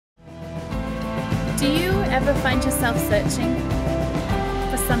Do you ever find yourself searching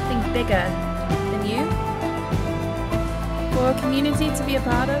for something bigger than you? For a community to be a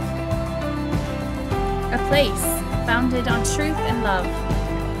part of? A place founded on truth and love.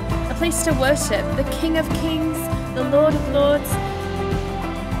 A place to worship the King of Kings, the Lord of Lords,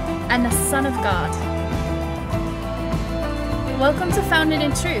 and the Son of God. Welcome to Founded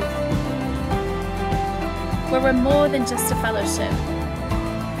in Truth, where we're more than just a fellowship.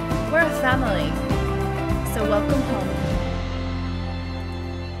 We're a family. So welcome home.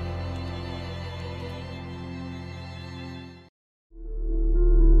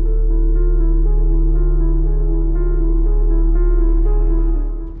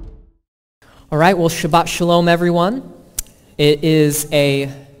 All right, well, Shabbat Shalom, everyone. It's a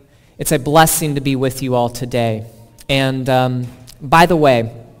blessing to be with you all today. And by the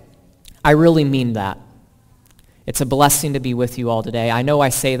way, I really mean that. It's a blessing to be with you all today. I know I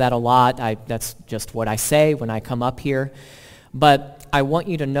say that a lot. That's just what I say when I come up here. But I want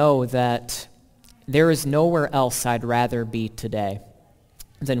you to know that there is nowhere else I'd rather be today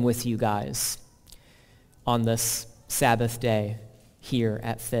than with you guys on this Sabbath day here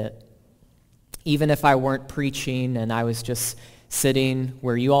at FIT. Even if I weren't preaching and I was just sitting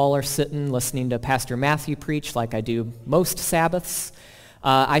where you all are sitting, listening to Pastor Matthew preach like I do most Sabbaths,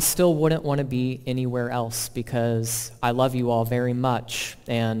 I still wouldn't want to be anywhere else because I love you all very much,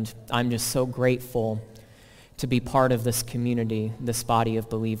 and I'm just so grateful to be part of this community, this body of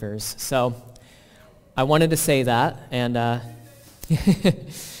believers. So I wanted to say that, and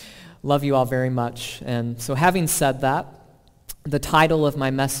love you all very much. And so having said that, the title of my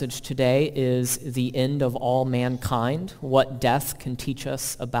message today is The End of All Mankind, What Death Can Teach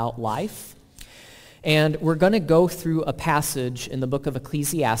Us About Life. And we're going to go through a passage in the book of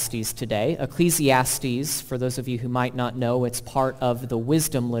Ecclesiastes today. Ecclesiastes, for those of you who might not know, it's part of the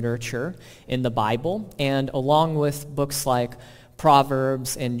wisdom literature in the Bible. And along with books like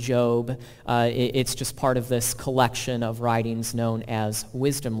Proverbs and Job, it's just part of this collection of writings known as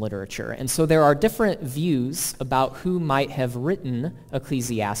wisdom literature. And so there are different views about who might have written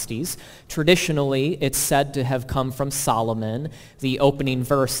Ecclesiastes. Traditionally, it's said to have come from Solomon. The opening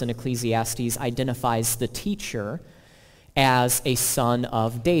verse in Ecclesiastes identifies the teacher as a son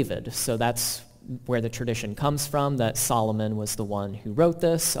of David. So that's where the tradition comes from, that Solomon was the one who wrote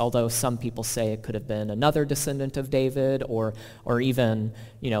this, although some people say it could have been another descendant of David or even,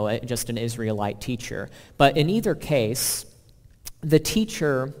 just an Israelite teacher. But in either case, the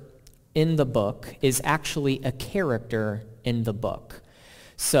teacher in the book is actually a character in the book.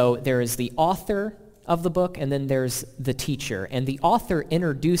 So there is the author of the book, and then there's the teacher. And the author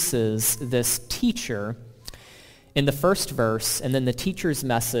introduces this teacher in the first verse, and then the teacher's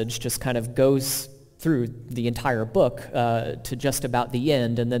message just kind of goes through the entire book to just about the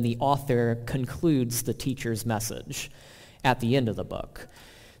end, and then the author concludes the teacher's message at the end of the book.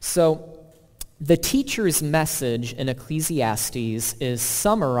 So the teacher's message in Ecclesiastes is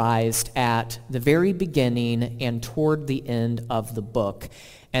summarized at the very beginning and toward the end of the book,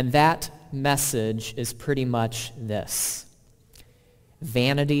 and that message is pretty much this: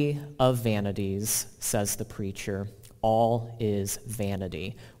 vanity of vanities, says the preacher. All is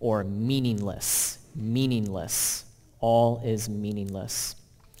vanity, or meaningless, meaningless. All is meaningless.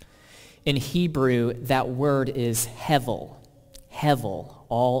 In Hebrew, that word is hevel, hevel.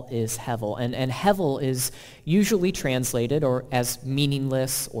 All is hevel. And hevel is usually translated or as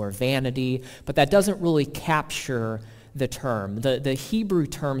meaningless or vanity, but that doesn't really capture the term. The Hebrew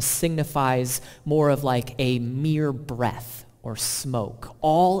term signifies more of like a mere breath or smoke.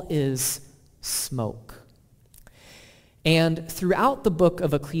 All is smoke. And throughout the book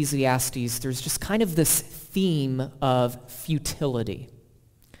of Ecclesiastes, there's just kind of this theme of futility.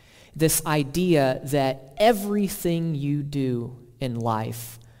 This idea that everything you do in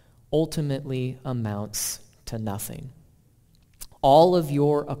life ultimately amounts to nothing. All of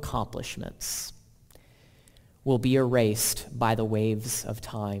your accomplishments will be erased by the waves of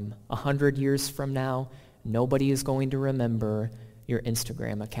time. 100 years from now, nobody is going to remember your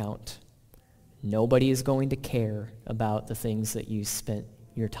Instagram account. Nobody is going to care about the things that you spent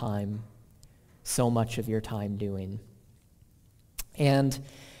your time, so much of your time doing. And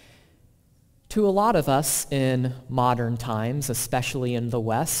to a lot of us in modern times, especially in the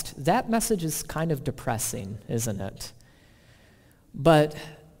West, that message is kind of depressing, isn't it? But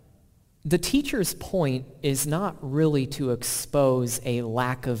the teacher's point is not really to expose a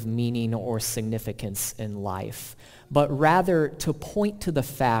lack of meaning or significance in life, but rather to point to the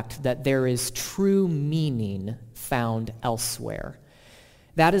fact that there is true meaning found elsewhere.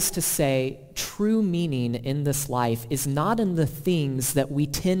 That is to say, true meaning in this life is not in the things that we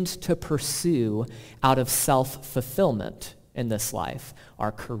tend to pursue out of self-fulfillment in this life,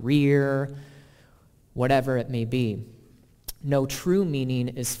 our career, whatever it may be. No, true meaning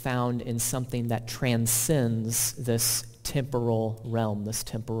is found in something that transcends this temporal realm, this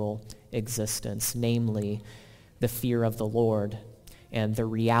temporal existence, namely the fear of the Lord and the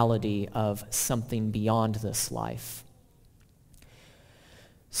reality of something beyond this life.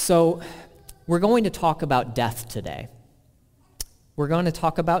 So we're going to talk about death today. We're going to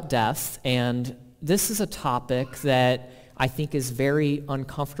talk about death, and this is a topic that I think is very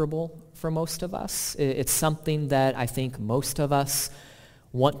uncomfortable for most of us. It's something that I think most of us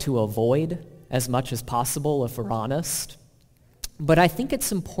want to avoid as much as possible, if we're honest. But I think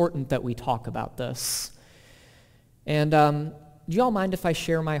it's important that we talk about this. And do you all mind if I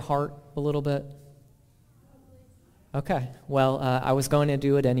share my heart a little bit? Okay. Well, I was going to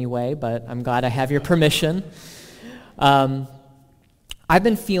do it anyway, but I'm glad I have your permission. I've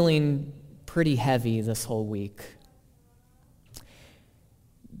been feeling pretty heavy this whole week.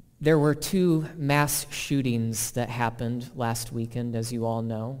 There were 2 mass shootings that happened last weekend, as you all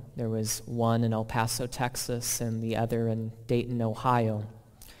know. There was one in El Paso, Texas, and the other in Dayton, Ohio.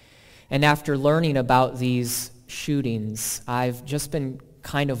 And after learning about these shootings, I've just been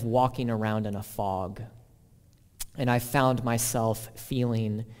kind of walking around in a fog. And I found myself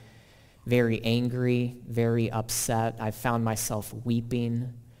feeling very angry, very upset. I found myself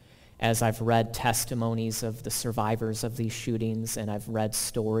weeping as I've read testimonies of the survivors of these shootings, and I've read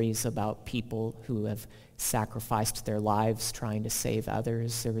stories about people who have sacrificed their lives trying to save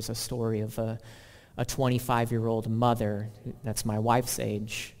others. There was a story of a 25-year-old mother. That's my wife's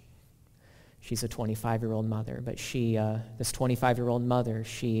age. She's a 25-year-old mother, but this 25-year-old mother,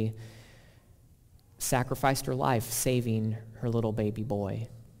 she sacrificed her life saving her little baby boy,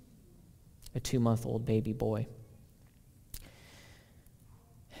 a 2-month-old baby boy.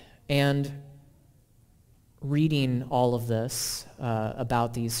 And reading all of this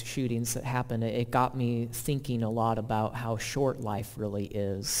about these shootings that happened, it got me thinking a lot about how short life really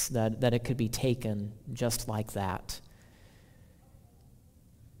is, that it could be taken just like that.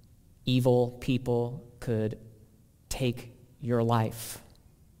 Evil people could take your life,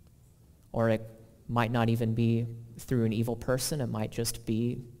 or it might not even be through an evil person. It might just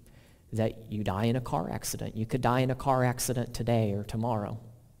be that you die in a car accident. You could die in a car accident today or tomorrow.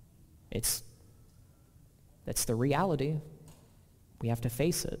 That's the reality. We have to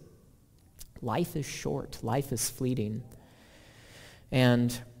face it. Life is short. Life is fleeting.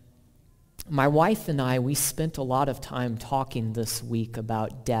 And my wife and I, we spent a lot of time talking this week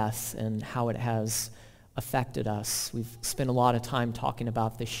about death and how it has affected us. We've spent a lot of time talking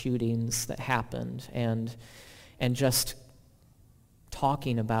about the shootings that happened and just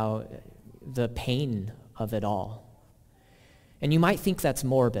talking about the pain of it all. And you might think that's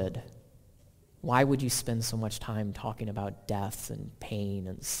morbid. Why would you spend so much time talking about death and pain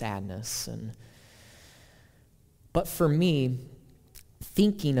and sadness? But for me,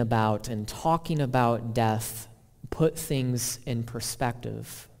 thinking about and talking about death put things in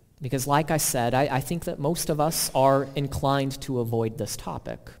perspective. Because like I said, I think that most of us are inclined to avoid this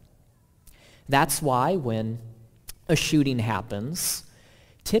topic. That's why when a shooting happens,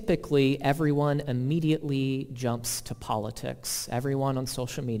 typically everyone immediately jumps to politics. Everyone on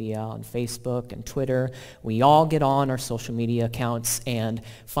social media, on Facebook and Twitter, we all get on our social media accounts and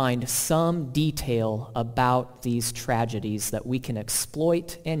find some detail about these tragedies that we can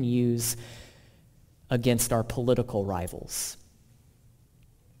exploit and use against our political rivals.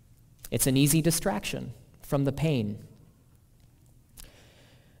 It's an easy distraction from the pain.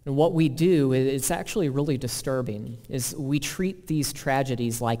 And what we do, it's actually really disturbing, is we treat these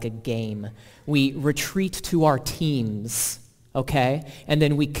tragedies like a game. We retreat to our teams, okay? And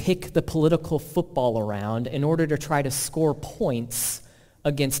then we kick the political football around in order to try to score points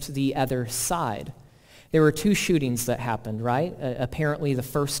against the other side. There were 2 shootings that happened, right? Apparently the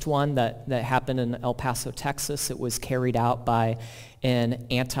first one that happened in El Paso, Texas, it was carried out by an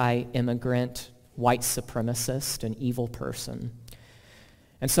anti-immigrant, white supremacist, an evil person.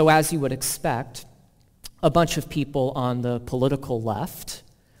 And so as you would expect, a bunch of people on the political left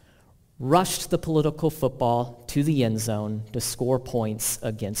rushed the political football to the end zone to score points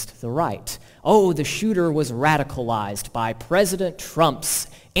against the right. Oh, the shooter was radicalized by President Trump's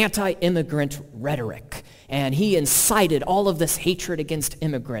anti-immigrant rhetoric, and he incited all of this hatred against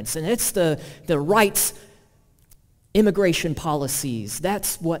immigrants, and it's the right's immigration policies.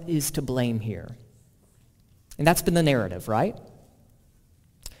 That's what is to blame here. And that's been the narrative, right?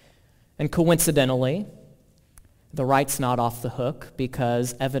 And coincidentally, The right's not off the hook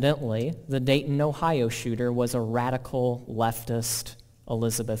because evidently the Dayton, Ohio shooter was a radical leftist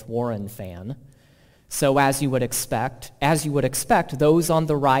Elizabeth Warren fan. So as you would expect, those on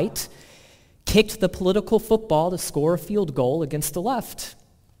the right kicked the political football to score a field goal against the left.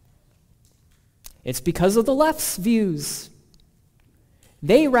 It's because of the left's views.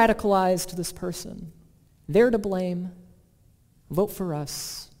 They radicalized this person. They're to blame. Vote for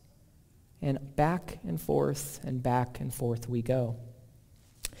us. And back and forth we go.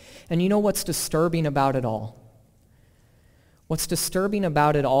 And you know what's disturbing about it all? What's disturbing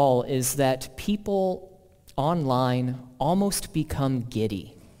about it all is that people online almost become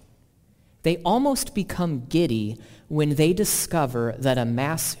giddy. They almost become giddy when they discover that a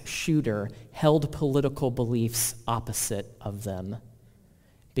mass shooter held political beliefs opposite of them,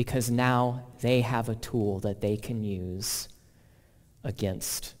 because now they have a tool that they can use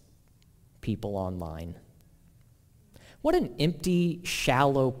against people online. What an empty,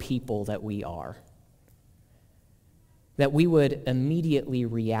 shallow people that we are, that we would immediately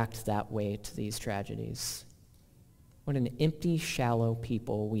react that way to these tragedies. What an empty, shallow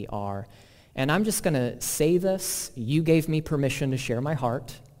people we are. And I'm just going to say this. You gave me permission to share my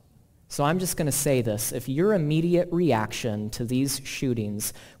heart. So I'm just going to say this. If your immediate reaction to these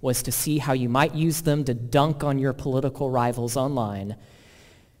shootings was to see how you might use them to dunk on your political rivals online,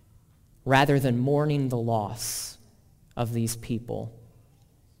 rather than mourning the loss of these people,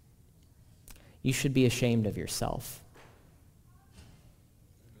 you should be ashamed of yourself.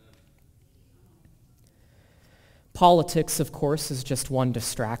 Politics, of course, is just one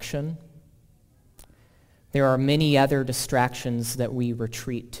distraction. There are many other distractions that we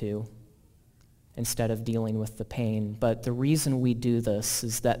retreat to instead of dealing with the pain. But the reason we do this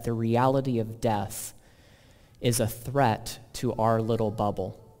is that the reality of death is a threat to our little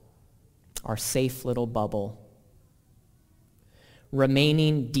bubble, our safe little bubble.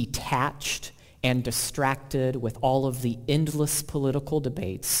 Remaining detached and distracted with all of the endless political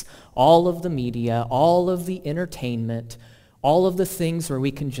debates, all of the media, all of the entertainment, all of the things where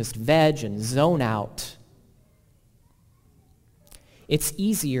we can just veg and zone out. It's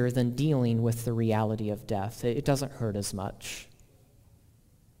easier than dealing with the reality of death. It doesn't hurt as much.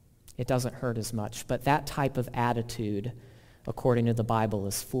 It doesn't hurt as much. But that type of attitude, according to the Bible,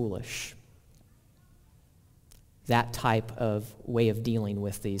 is foolish. That type of way of dealing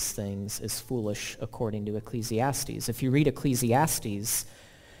with these things is foolish, according to Ecclesiastes. If you read Ecclesiastes,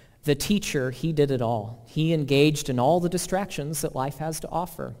 the teacher, he did it all. He engaged in all the distractions that life has to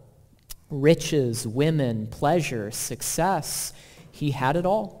offer. Riches, women, pleasure, success. He had it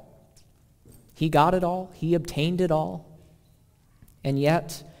all. He got it all. He obtained it all. And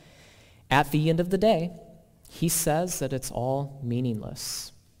yet, at the end of the day, he says that it's all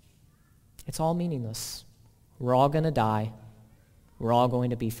meaningless. It's all meaningless. We're all going to die. We're all going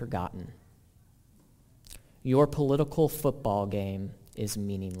to be forgotten. Your political football game is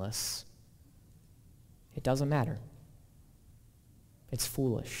meaningless. It doesn't matter. It's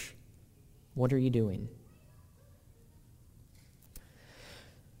foolish. What are you doing?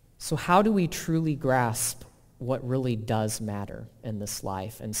 So how do we truly grasp what really does matter in this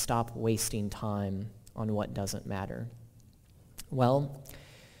life and stop wasting time on what doesn't matter? Well,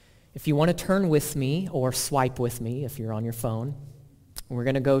 if you want to turn with me or swipe with me if you're on your phone, we're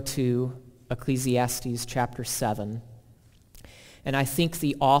going to go to Ecclesiastes chapter 7. And I think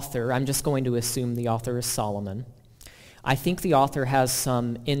the author, I'm just going to assume the author is Solomon. I think the author has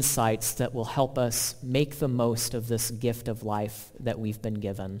some insights that will help us make the most of this gift of life that we've been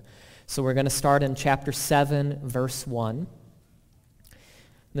given. So we're going to start in chapter 7, verse 1.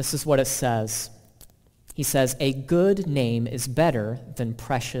 This is what it says. He says, "A good name is better than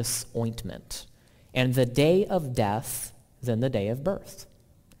precious ointment, and the day of death than the day of birth."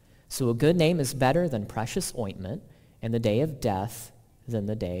 So a good name is better than precious ointment, and the day of death than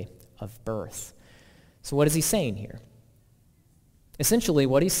the day of birth. So what is he saying here? Essentially,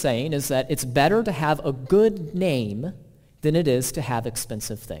 what he's saying is that it's better to have a good name than it is to have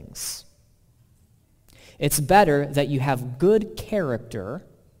expensive things. It's better that you have good character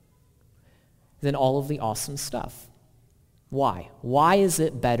than all of the awesome stuff. Why? Why is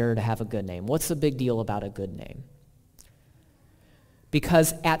it better to have a good name? What's the big deal about a good name?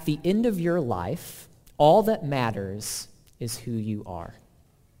 Because at the end of your life, all that matters is who you are.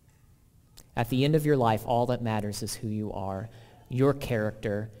 At the end of your life, all that matters is who you are. Your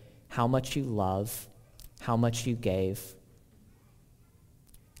character, how much you love, how much you gave,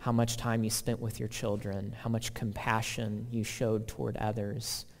 how much time you spent with your children, how much compassion you showed toward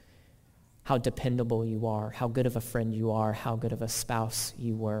others, how dependable you are, how good of a friend you are, how good of a spouse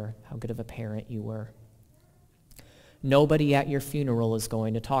you were, how good of a parent you were. Nobody at your funeral is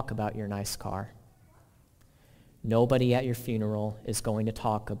going to talk about your nice car. Nobody at your funeral is going to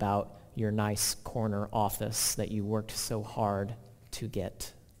talk about your nice corner office that you worked so hard to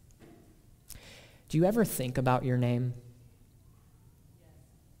get. Do you ever think about your name?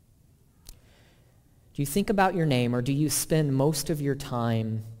 Do you think about your name, or do you spend most of your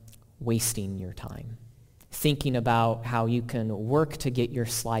time wasting your time, thinking about how you can work to get your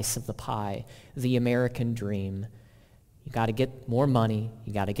slice of the pie, the American dream? You got to get more money.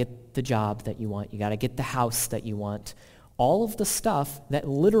 You got to get the job that you want. You got to get the house that you want. All of the stuff that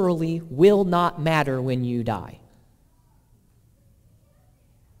literally will not matter when you die.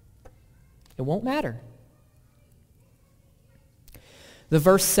 It won't matter. The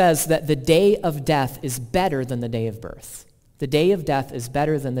verse says that the day of death is better than the day of birth. The day of death is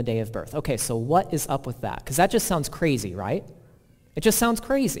better than the day of birth. Okay, so what is up with that? Because that just sounds crazy, right? It just sounds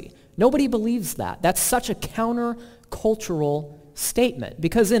crazy. Nobody believes that. That's such a counter-cultural statement.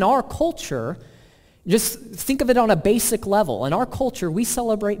 Because in our culture, just think of it on a basic level. In our culture, we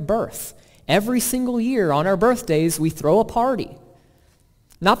celebrate birth. Every single year on our birthdays, we throw a party.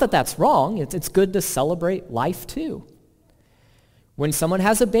 Not that that's wrong. It's good to celebrate life too. When someone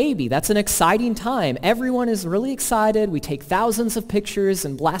has a baby, that's an exciting time. Everyone is really excited. We take thousands of pictures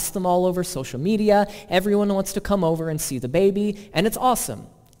and blast them all over social media. Everyone wants to come over and see the baby, and it's awesome.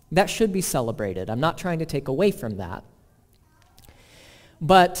 That should be celebrated. I'm not trying to take away from that.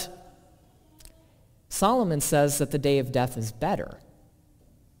 But Solomon says that the day of death is better.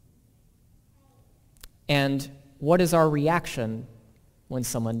 And what is our reaction when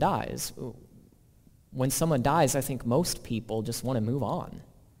someone dies? When someone dies, I think most people just want to move on.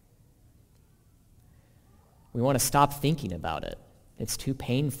 We want to stop thinking about it. It's too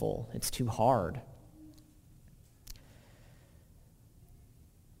painful. It's too hard.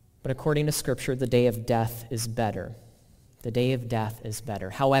 But according to Scripture, the day of death is better. The day of death is better.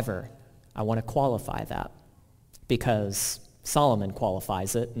 However, I want to qualify that because Solomon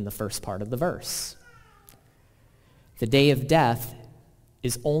qualifies it in the first part of the verse. The day of death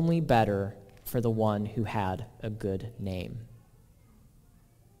is only better for the one who had a good name.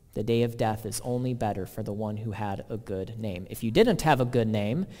 The day of death is only better for the one who had a good name. If you didn't have a good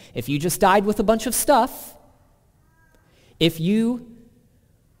name, if you just died with a bunch of stuff, if you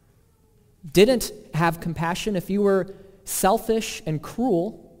didn't have compassion, if you were selfish and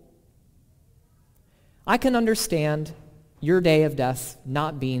cruel, I can understand your day of death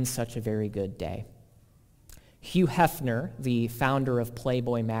not being such a very good day. Hugh Hefner, the founder of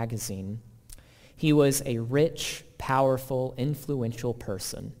Playboy magazine, he was a rich, powerful, influential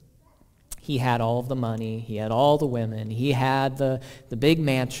person. He had all of the money. He had all the women. He had the big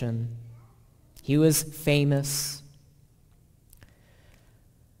mansion. He was famous.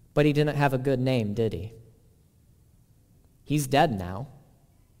 But he didn't have a good name, did he? He's dead now.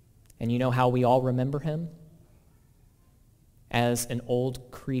 And you know how we all remember him? As an old,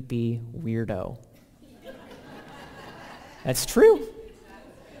 creepy weirdo. That's true.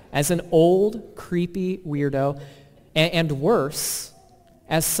 As an old, creepy weirdo, and worse,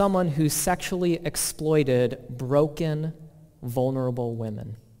 as someone who sexually exploited broken, vulnerable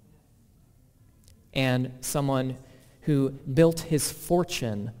women, and someone who built his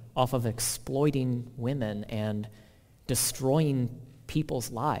fortune off of exploiting women and destroying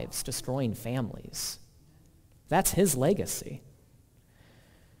people's lives, destroying families. That's his legacy.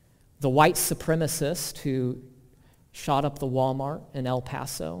 The white supremacist who shot up the Walmart in El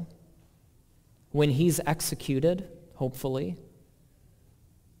Paso, when he's executed, hopefully,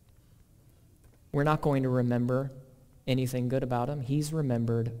 we're not going to remember anything good about him. He's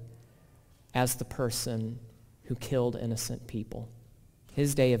remembered as the person who killed innocent people.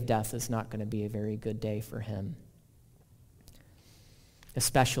 His day of death is not going to be a very good day for him,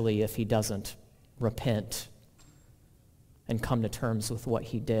 especially if he doesn't repent and come to terms with what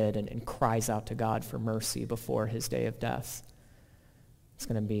he did and cries out to God for mercy before his day of death. It's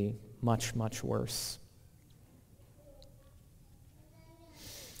going to be much, much worse.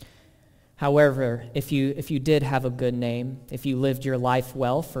 However, if you did have a good name, if you lived your life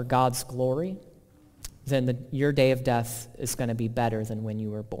well for God's glory, then your day of death is going to be better than when you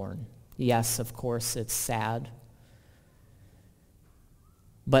were born. Yes, of course, it's sad.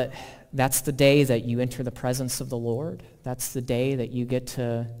 But that's the day that you enter the presence of the Lord. That's the day that you get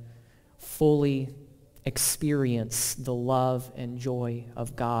to fully experience the love and joy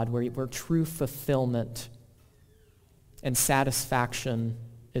of God, where true fulfillment and satisfaction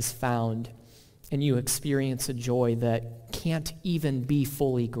is found, and you experience a joy that can't even be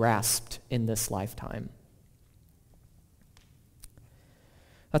fully grasped in this lifetime.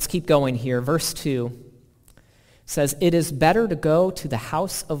 Let's keep going here. Verse 2 says, "It is better to go to the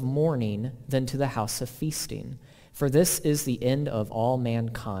house of mourning than to the house of feasting, for this is the end of all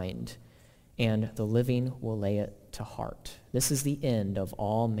mankind, and the living will lay it to heart." This is the end of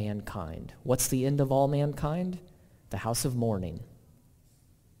all mankind. What's the end of all mankind? The house of mourning.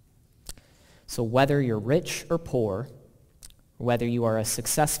 So whether you're rich or poor, whether you are a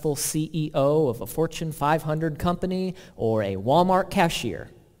successful CEO of a Fortune 500 company or a Walmart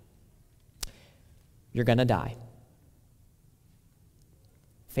cashier, you're going to die.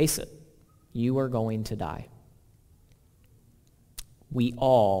 Face it, you are going to die. We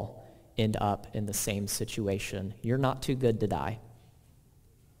all end up in the same situation. You're not too good to die.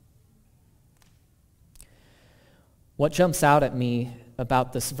 What jumps out at me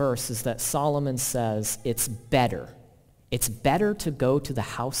about this verse is that Solomon says it's better. It's better to go to the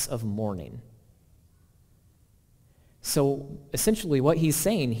house of mourning. So essentially what he's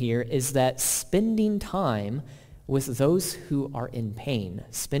saying here is that spending time with those who are in pain,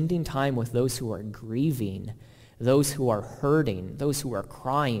 spending time with those who are grieving, those who are hurting, those who are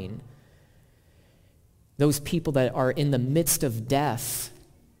crying, those people that are in the midst of death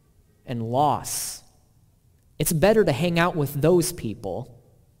and loss, it's better to hang out with those people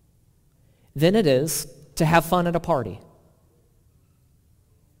than it is to have fun at a party.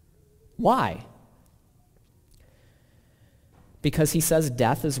 Why? Because he says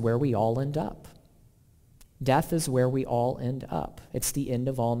death is where we all end up. Death is where we all end up. It's the end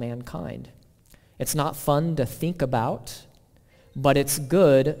of all mankind. It's not fun to think about, but it's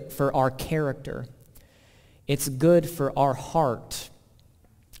good for our character. It's good for our heart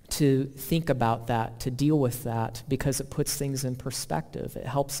to think about that, to deal with that, because it puts things in perspective. It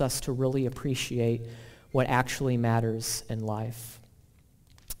helps us to really appreciate what actually matters in life.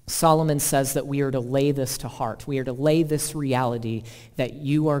 Solomon says that we are to lay this to heart. We are to lay this reality that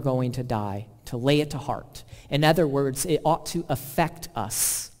you are going to die, to lay it to heart. In other words, it ought to affect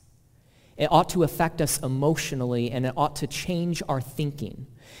us. It ought to affect us emotionally, and it ought to change our thinking.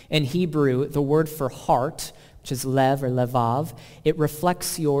 In Hebrew, the word for heart, which is lev or levav, it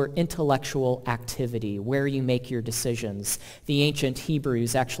reflects your intellectual activity, where you make your decisions. The ancient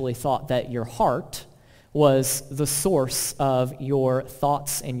Hebrews actually thought that your heart was the source of your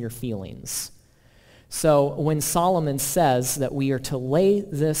thoughts and your feelings. So when Solomon says that we are to lay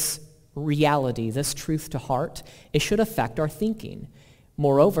this reality, this truth to heart, it should affect our thinking.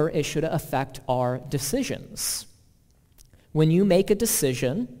 Moreover, it should affect our decisions. When you make a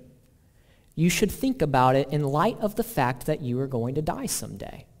decision, you should think about it in light of the fact that you are going to die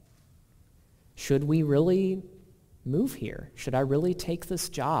someday. Should we really move here? Should I really take this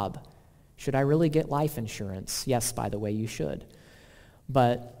job? Should I really get life insurance? Yes, by the way, you should.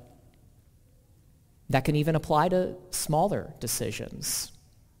 But that can even apply to smaller decisions.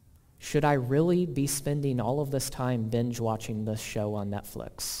 Should I really be spending all of this time binge watching this show on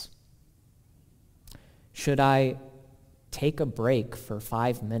Netflix? Should I take a break for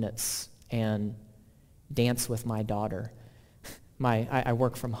 5 minutes and dance with my daughter? I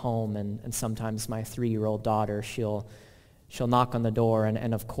work from home, and sometimes my 3-year-old daughter, she'll knock on the door,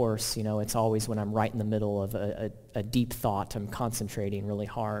 and of course, it's always when I'm right in the middle of a deep thought. I'm concentrating really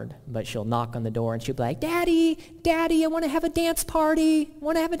hard, but she'll knock on the door, and she'll be like, Daddy, I want to have a dance party.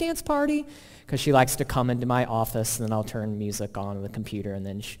 Because she likes to come into my office, and then I'll turn music on the computer, and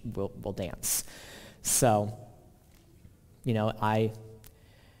then we'll dance. So,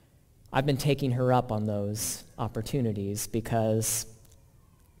 I've been taking her up on those opportunities because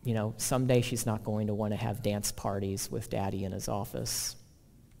someday she's not going to want to have dance parties with Daddy in his office.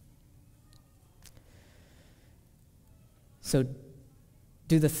 So,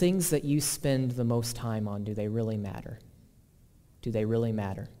 do the things that you spend the most time on, do they really matter? Do they really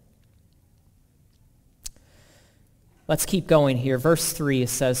matter? Let's keep going here. Verse 3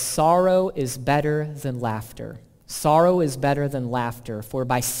 says, "Sorrow is better than laughter. Sorrow is better than laughter, for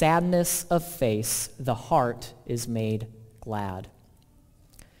by sadness of face the heart is made glad."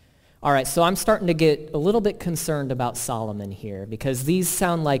 All right, so I'm starting to get a little bit concerned about Solomon here, because these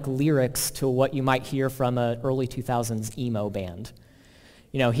sound like lyrics to what you might hear from an early 2000s emo band.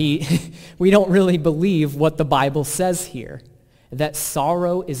 We don't really believe what the Bible says here, that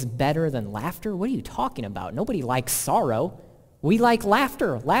sorrow is better than laughter. What are you talking about? Nobody likes sorrow. We like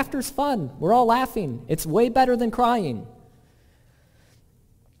laughter. Laughter's fun. We're all laughing. It's way better than crying.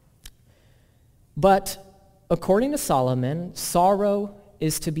 But according to Solomon, sorrow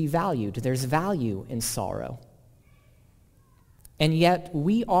is to be valued. There's value in sorrow. And yet,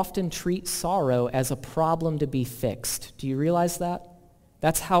 we often treat sorrow as a problem to be fixed. Do you realize that?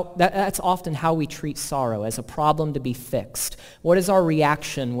 That's often how we treat sorrow, as a problem to be fixed. What is our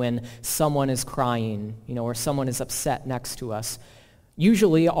reaction when someone is crying, or someone is upset next to us?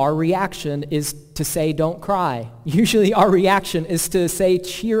 Usually our reaction is to say, don't cry. Usually our reaction is to say,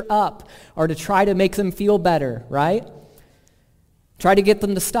 cheer up, or to try to make them feel better, right? Try to get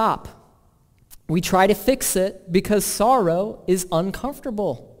them to stop. We try to fix it because sorrow is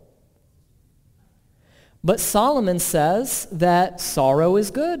uncomfortable. But Solomon says that sorrow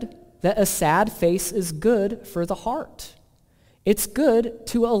is good, that a sad face is good for the heart. It's good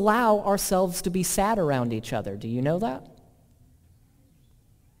to allow ourselves to be sad around each other. Do you know that?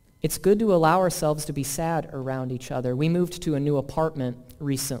 It's good to allow ourselves to be sad around each other. We moved to a new apartment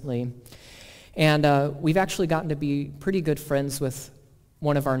recently, and we've actually gotten to be pretty good friends with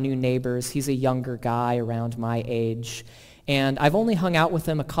one of our new neighbors. He's a younger guy around my age. And I've only hung out with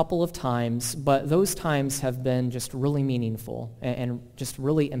him a couple of times, but those times have been just really meaningful and just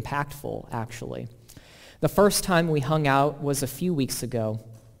really impactful, actually. The first time we hung out was a few weeks ago,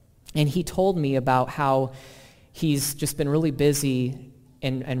 and he told me about how he's just been really busy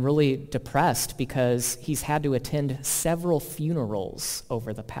and really depressed because he's had to attend several funerals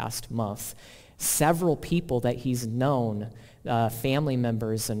over the past month. Several people that he's known, family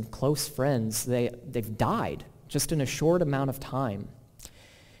members and close friends, they've died just in a short amount of time.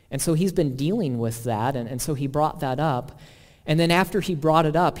 And so he's been dealing with that, and so he brought that up. And then after he brought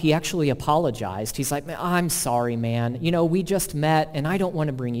it up, he actually apologized. He's like, I'm sorry, man. We just met, and I don't want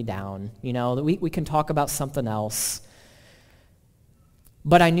to bring you down. We can talk about something else.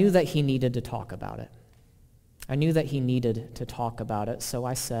 But I knew that he needed to talk about it. I knew that he needed to talk about it, so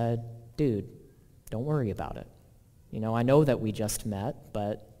I said, dude, don't worry about it. I know that we just met,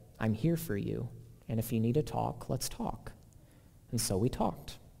 but I'm here for you. And if you need to talk, let's talk. And so we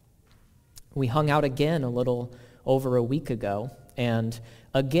talked. We hung out again a little over a week ago, and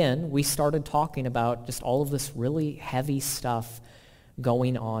again, we started talking about just all of this really heavy stuff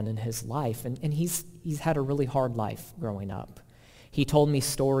going on in his life. And he's had a really hard life growing up. He told me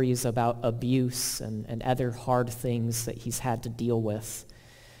stories about abuse and other hard things that he's had to deal with.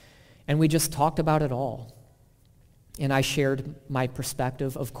 And we just talked about it all. And I shared my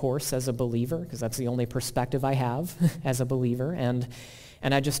perspective, of course, as a believer, because that's the only perspective I have as a believer. And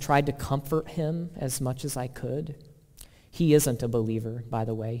I just tried to comfort him as much as I could. He isn't a believer, by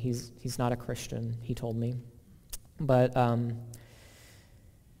the way. He's not a Christian, he told me. But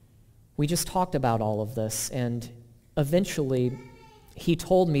we just talked about all of this. And eventually, he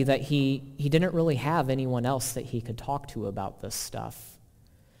told me that he didn't really have anyone else that he could talk to about this stuff.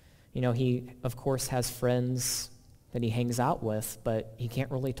 He, of course, has friends that he hangs out with, but he can't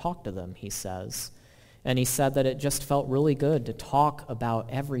really talk to them, he says. And he said that it just felt really good to talk about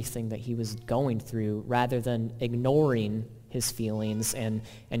everything that he was going through rather than ignoring his feelings and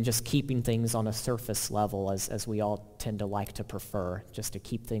just keeping things on a surface level, as we all tend to like to prefer, just to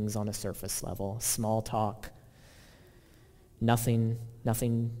keep things on a surface level. Small talk, nothing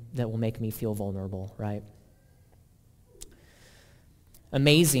that will make me feel vulnerable, right?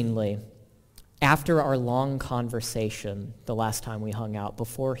 Amazingly, after our long conversation the last time we hung out,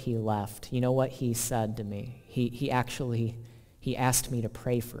 before he left, you know what he said to me? He asked me to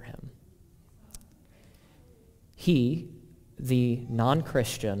pray for him. He, the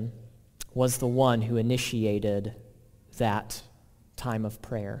non-Christian, was the one who initiated that time of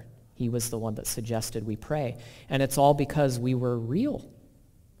prayer. He was the one that suggested we pray. And it's all because we were real.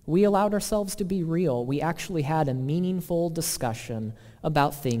 We allowed ourselves to be real. We actually had a meaningful discussion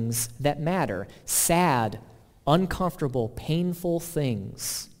about things that matter. Sad, uncomfortable, painful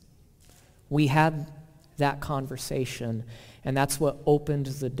things. We had that conversation, and that's what opened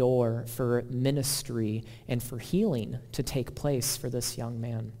the door for ministry and for healing to take place for this young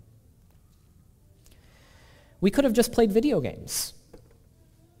man. We could have just played video games.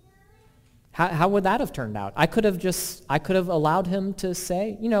 How would that have turned out? I could have allowed him to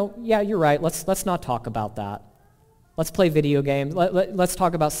say, yeah, you're right, let's not talk about that. Let's play video games. Let's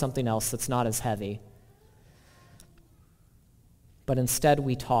talk about something else that's not as heavy. But instead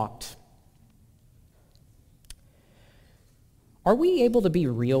we talked. Are we able to be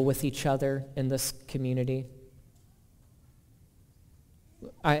real with each other in this community?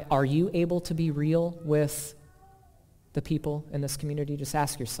 Are you able to be real with the people in this community? Just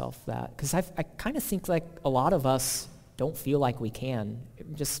ask yourself that. Because I kind of think like a lot of us don't feel like we can,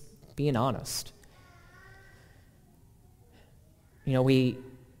 just being honest.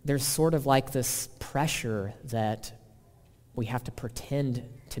 There's sort of like this pressure that we have to pretend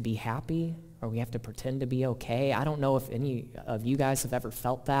to be happy or we have to pretend to be okay. I don't know if any of you guys have ever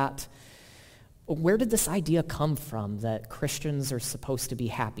felt that, where did this idea come from that Christians are supposed to be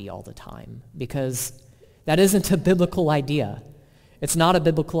happy all the time? Because that isn't a biblical idea. It's not a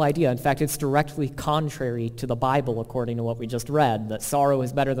biblical idea. In fact, it's directly contrary to the Bible, according to what we just read, that sorrow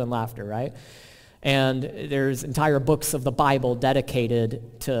is better than laughter, right? And there's entire books of the Bible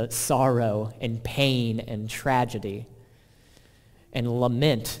dedicated to sorrow and pain and tragedy and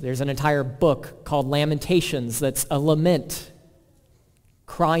lament. There's an entire book called Lamentations that's a lament,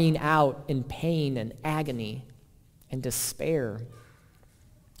 crying out in pain and agony and despair.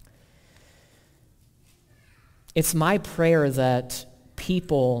 It's my prayer that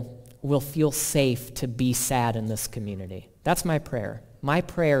people will feel safe to be sad in this community. That's my prayer. My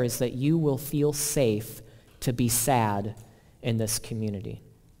prayer is that you will feel safe to be sad in this community.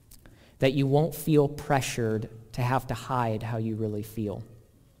 That you won't feel pressured to have to hide how you really feel.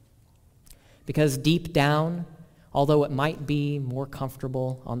 Because deep down, although it might be more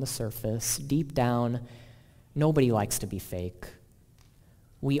comfortable on the surface, deep down, nobody likes to be fake.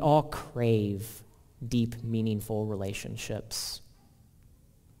 We all crave deep, meaningful relationships.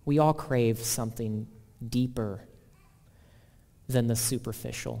 We all crave something deeper than the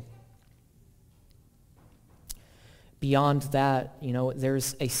superficial. Beyond that,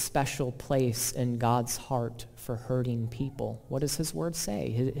 there's a special place in God's heart for hurting people. What does his word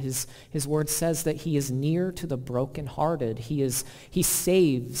say? His word says that he is near to the brokenhearted. He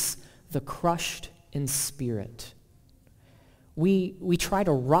saves the crushed in spirit. We try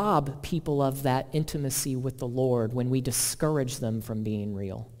to rob people of that intimacy with the Lord when we discourage them from being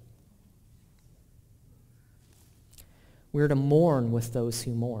real. We're to mourn with those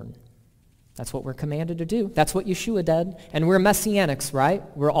who mourn. That's what we're commanded to do. That's what Yeshua did. And we're messianics, right?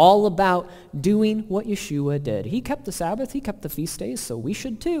 We're all about doing what Yeshua did. He kept the Sabbath, he kept the feast days, so we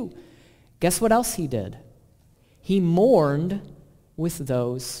should too. Guess what else he did? He mourned with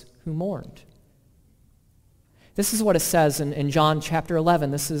those who mourned. This is what it says in John chapter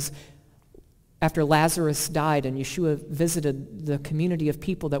 11. This is after Lazarus died and Yeshua visited the community of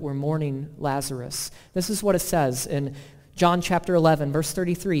people that were mourning Lazarus. This is what it says in John chapter 11, verse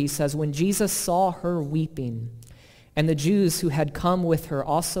 33. He says, "When Jesus saw her weeping, and the Jews who had come with her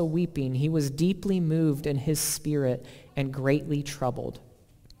also weeping, he was deeply moved in his spirit and greatly troubled.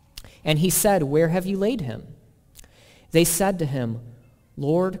 And he said, 'Where have you laid him?' They said to him,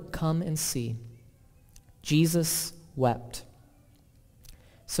 'Lord, come and see.' Jesus wept,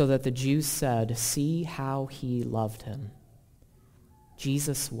 so that the Jews said, 'See how he loved him.'"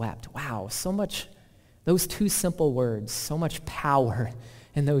 Jesus wept. Wow, so much, those two simple words, so much power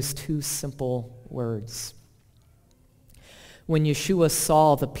in those two simple words. When Yeshua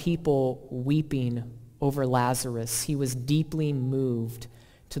saw the people weeping over Lazarus, he was deeply moved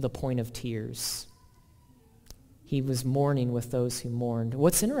to the point of tears. He was mourning with those who mourned.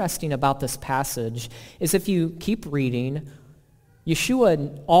 What's interesting about this passage is if you keep reading,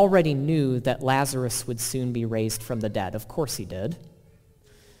 Yeshua already knew that Lazarus would soon be raised from the dead. Of course he did.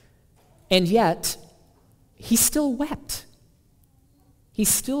 And yet, he still wept. He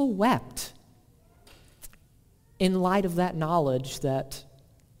still wept in light of that knowledge that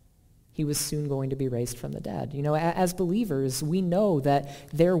he was soon going to be raised from the dead. As believers, we know that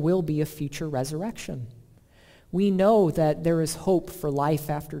there will be a future resurrection. We know that there is hope for life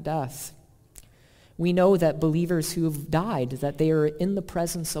after death. We know that believers who have died, that they are in the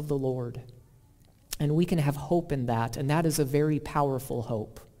presence of the Lord. And we can have hope in that, and that is a very powerful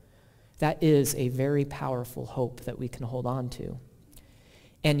hope. That is a very powerful hope that we can hold on to.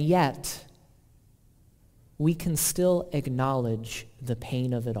 And yet, we can still acknowledge the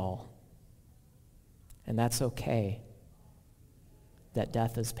pain of it all. And that's okay, that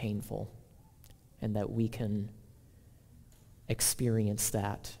death is painful, and that we can experience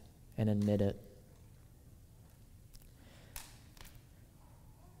that and admit it.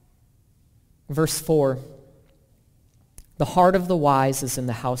 Verse 4, "The heart of the wise is in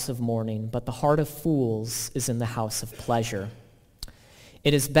the house of mourning, but the heart of fools is in the house of pleasure.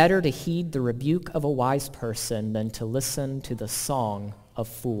 It is better to heed the rebuke of a wise person than to listen to the song of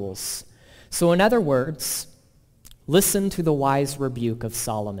fools." So in other words, listen to the wise rebuke of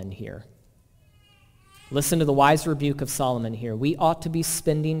Solomon here. Listen to the wise rebuke of Solomon here. We ought to be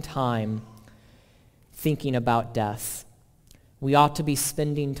spending time thinking about death. We ought to be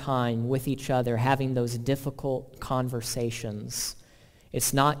spending time with each other, having those difficult conversations.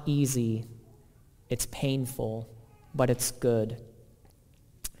 It's not easy, it's painful, but it's good.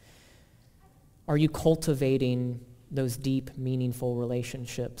 Are you cultivating those deep, meaningful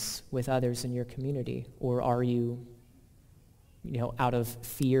relationships with others in your community? Or are you out of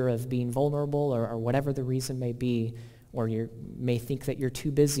fear of being vulnerable or whatever the reason may be, or you may think that you're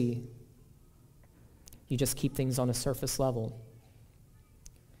too busy You just keep things on a surface level.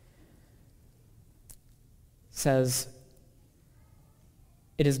 It says,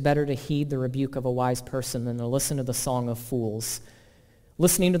 it is better to heed the rebuke of a wise person than to listen to the song of fools.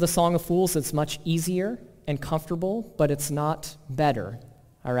 Listening to the song of fools is much easier and comfortable, but it's not better.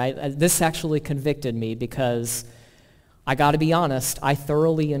 All right? This actually convicted me because I got to be honest, I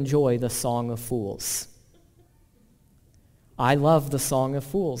thoroughly enjoy the Song of Fools. I love the Song of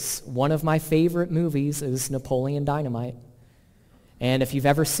Fools. One of my favorite movies is Napoleon Dynamite. And if you've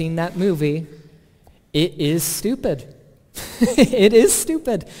ever seen that movie, it is stupid. It is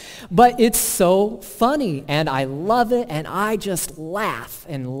stupid. But it's so funny, and I love it, and I just laugh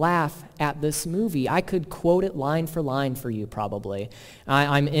and laugh at this movie. I could quote it line for line for you, probably.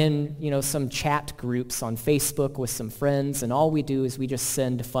 I'm in, some chat groups on Facebook with some friends, and all we do is we just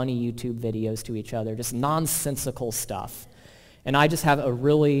send funny YouTube videos to each other, just nonsensical stuff. And I just have a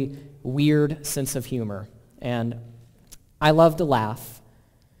really weird sense of humor, and I love to laugh.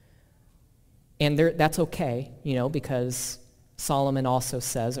 And that's okay, because Solomon also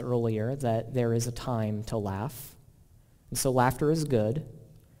says earlier that there is a time to laugh. And so laughter is good,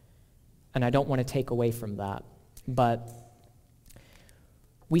 and I don't want to take away from that. But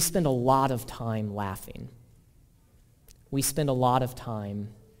we spend a lot of time laughing. We spend a lot of time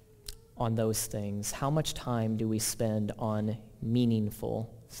on those things. How much time do we spend on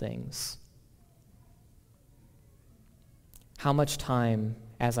meaningful things? How much time,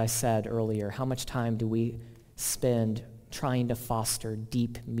 as I said earlier, how much time do we spend trying to foster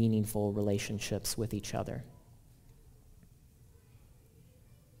deep, meaningful relationships with each other?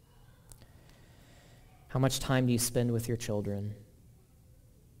 How much time do you spend with your children?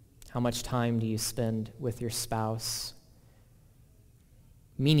 How much time do you spend with your spouse?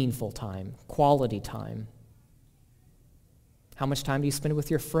 Meaningful time, quality time. How much time do you spend with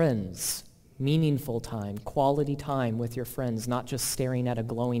your friends? Meaningful time, quality time with your friends, not just staring at a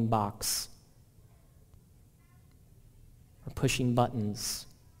glowing box or pushing buttons,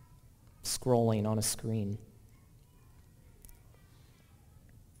 scrolling on a screen.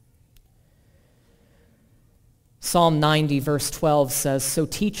 Psalm 90, verse 12 says, "So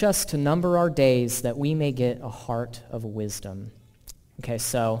teach us to number our days that we may get a heart of wisdom." Okay,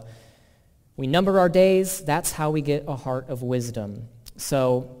 so we number our days, that's how we get a heart of wisdom.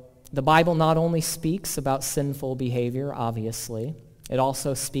 So the Bible not only speaks about sinful behavior, obviously, it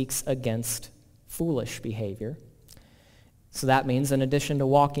also speaks against foolish behavior. So that means in addition to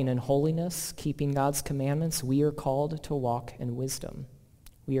walking in holiness, keeping God's commandments, we are called to walk in wisdom.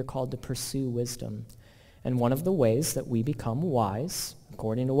 We are called to pursue wisdom. And one of the ways that we become wise,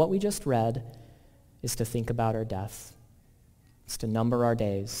 according to what we just read, is to think about our death. It's to number our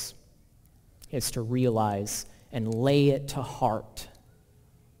days. It's to realize and lay it to heart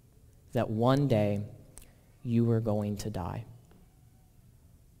that one day you are going to die.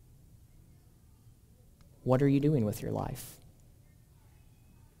 What are you doing with your life?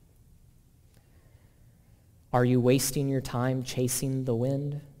 Are you wasting your time chasing the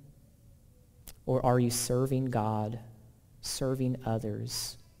wind? Or are you serving God, serving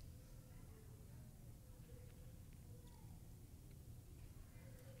others?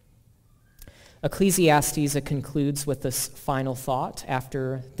 Ecclesiastes concludes with this final thought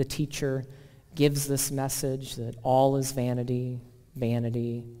after the teacher gives this message that all is vanity,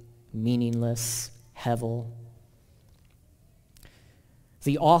 vanity, meaningless, hevel.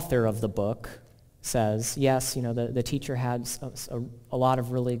 The author of the book says, yes, the teacher had a lot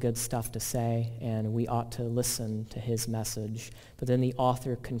of really good stuff to say, and we ought to listen to his message. But then the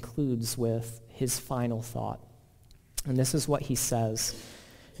author concludes with his final thought. And this is what he says.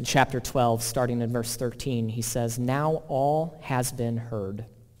 In chapter 12, starting in verse 13, he says, "Now all has been heard.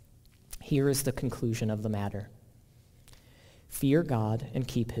 Here is the conclusion of the matter. Fear God and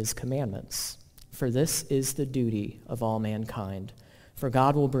keep his commandments, for this is the duty of all mankind. For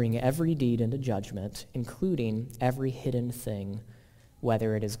God will bring every deed into judgment, including every hidden thing,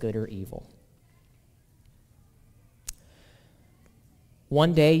 whether it is good or evil.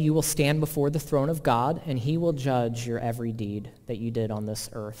 One day you will stand before the throne of God, and he will judge your every deed that you did on this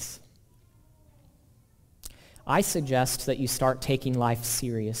earth." I suggest that you start taking life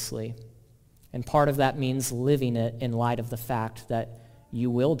seriously, and part of that means living it in light of the fact that you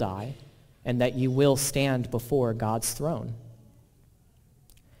will die and that you will stand before God's throne.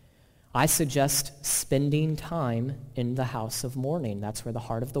 I suggest spending time in the house of mourning. That's where the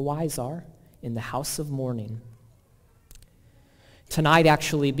heart of the wise are, in the house of mourning. Tonight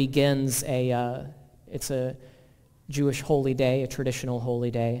actually begins it's a Jewish holy day, a traditional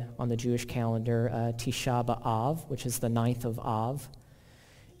holy day on the Jewish calendar, Tisha B'Av, which is the 9th of Av.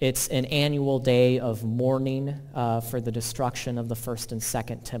 It's an annual day of mourning for the destruction of the first and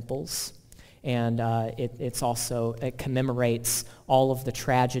second temples. And it commemorates all of the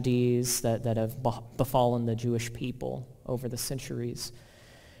tragedies that have befallen the Jewish people over the centuries.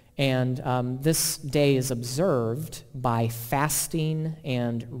 And this day is observed by fasting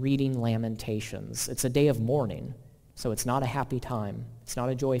and reading Lamentations. It's a day of mourning, so it's not a happy time. It's not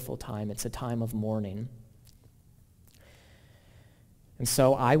a joyful time. It's a time of mourning. And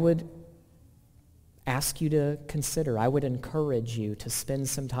so I would ask you to consider, I would encourage you to spend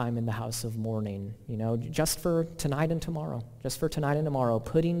some time in the house of mourning, just for tonight and tomorrow. Just for tonight and tomorrow,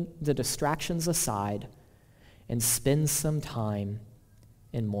 putting the distractions aside and spend some time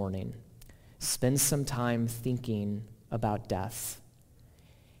in mourning. Spend some time thinking about death.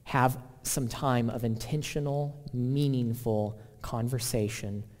 Have some time of intentional, meaningful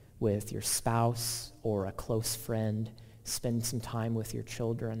conversation with your spouse or a close friend. Spend some time with your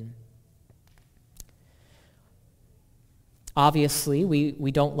children. Obviously,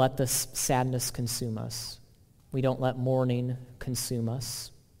 we don't let this sadness consume us. We don't let mourning consume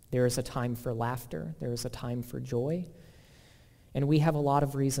us. There is a time for laughter. There is a time for joy. And we have a lot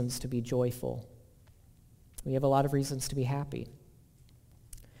of reasons to be joyful. We have a lot of reasons to be happy.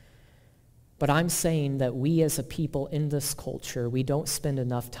 But I'm saying that we as a people in this culture, we don't spend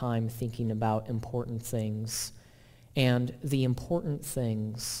enough time thinking about important things. And the important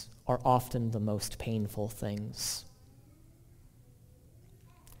things are often the most painful things.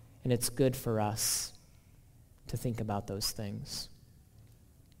 And it's good for us to think about those things.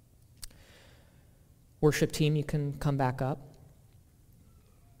 Worship team, you can come back up.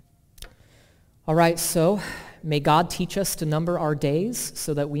 All right, so may God teach us to number our days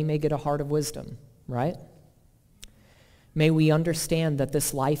so that we may get a heart of wisdom, right? May we understand that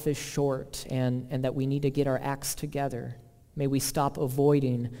this life is short and that we need to get our acts together. May we stop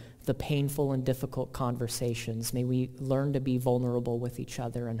avoiding the painful and difficult conversations. May we learn to be vulnerable with each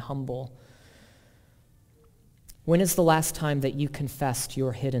other and humble. When is the last time that you confessed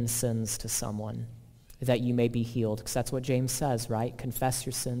your hidden sins to someone that you may be healed? Because that's what James says, right? Confess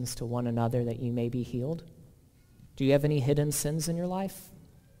your sins to one another that you may be healed. Do you have any hidden sins in your life?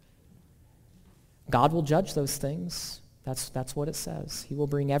 God will judge those things. That's what it says. He will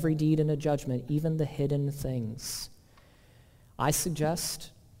bring every deed into judgment, even the hidden things. I suggest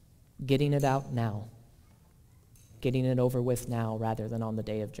getting it out now. Getting it over with now rather than on the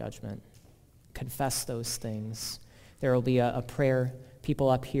day of judgment. Confess those things. There will be a prayer, people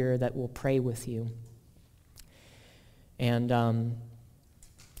up here that will pray with you. And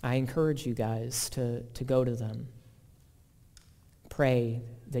I encourage you guys to go to them. Pray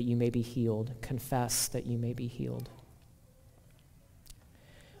that you may be healed. Confess that you may be healed.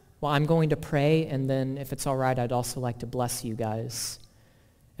 Well, I'm going to pray, and then if it's all right, I'd also like to bless you guys.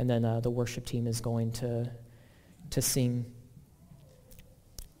 And then the worship team is going to sing.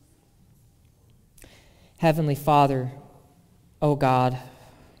 Heavenly Father, oh God,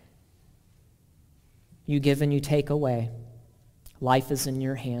 you give and you take away. Life is in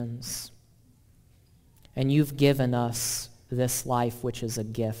your hands. And you've given us this life, which is a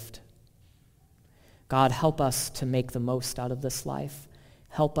gift. God, help us to make the most out of this life.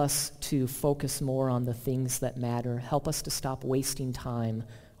 Help us to focus more on the things that matter. Help us to stop wasting time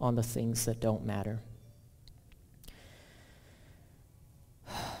on the things that don't matter.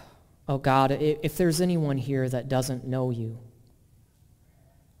 Oh God, if there's anyone here that doesn't know you,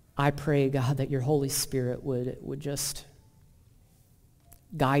 I pray, God, that your Holy Spirit would just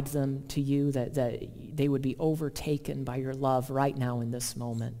guide them to you, that they would be overtaken by your love right now in this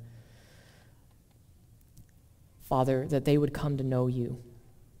moment. Father, that they would come to know you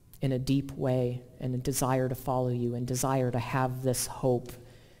in a deep way and a desire to follow you and desire to have this hope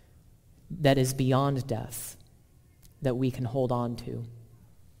that is beyond death that we can hold on to.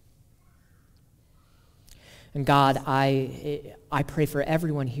 And God, I pray for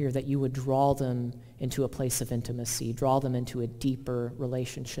everyone here that you would draw them into a place of intimacy, draw them into a deeper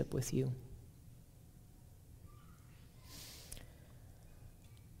relationship with you.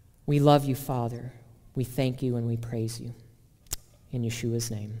 We love you, Father. We thank you and we praise you. In Yeshua's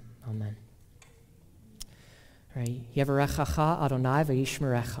name, amen. Right. Yevarechacha Adonai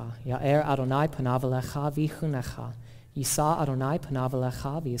v'yishmerecha. Ya'er Adonai panav elecha v'yichunecha. Yisa Adonai panav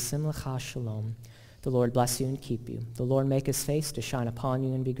elecha v'yasim lecha shalom. The Lord bless you and keep you. The Lord make his face to shine upon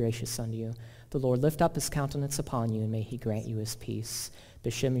you and be gracious unto you. The Lord lift up his countenance upon you and may he grant you his peace.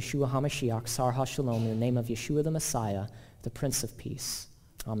 B'shem Yeshua HaMashiach, Sar HaShalom, in the name of Yeshua the Messiah, the Prince of Peace.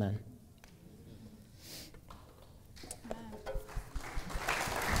 Amen.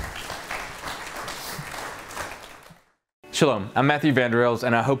 Shalom, I'm Matthew Vanderels,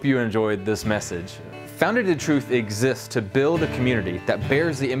 and I hope you enjoyed this message. Founded in Truth exists to build a community that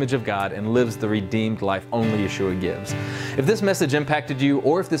bears the image of God and lives the redeemed life only Yeshua gives. If this message impacted you,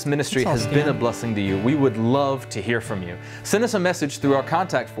 or if this ministry has been a blessing to you, we would love to hear from you. Send us a message through our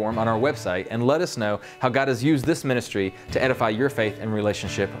contact form on our website and let us know how God has used this ministry to edify your faith and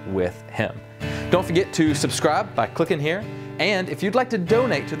relationship with Him. Don't forget to subscribe by clicking here. And if you'd like to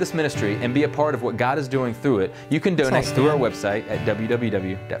donate to this ministry and be a part of what God is doing through it, you can donate through our website at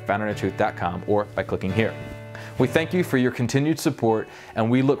www.foundeintruth.com or by clicking here. We thank you for your continued support,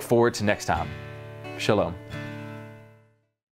 and we look forward to next time. Shalom.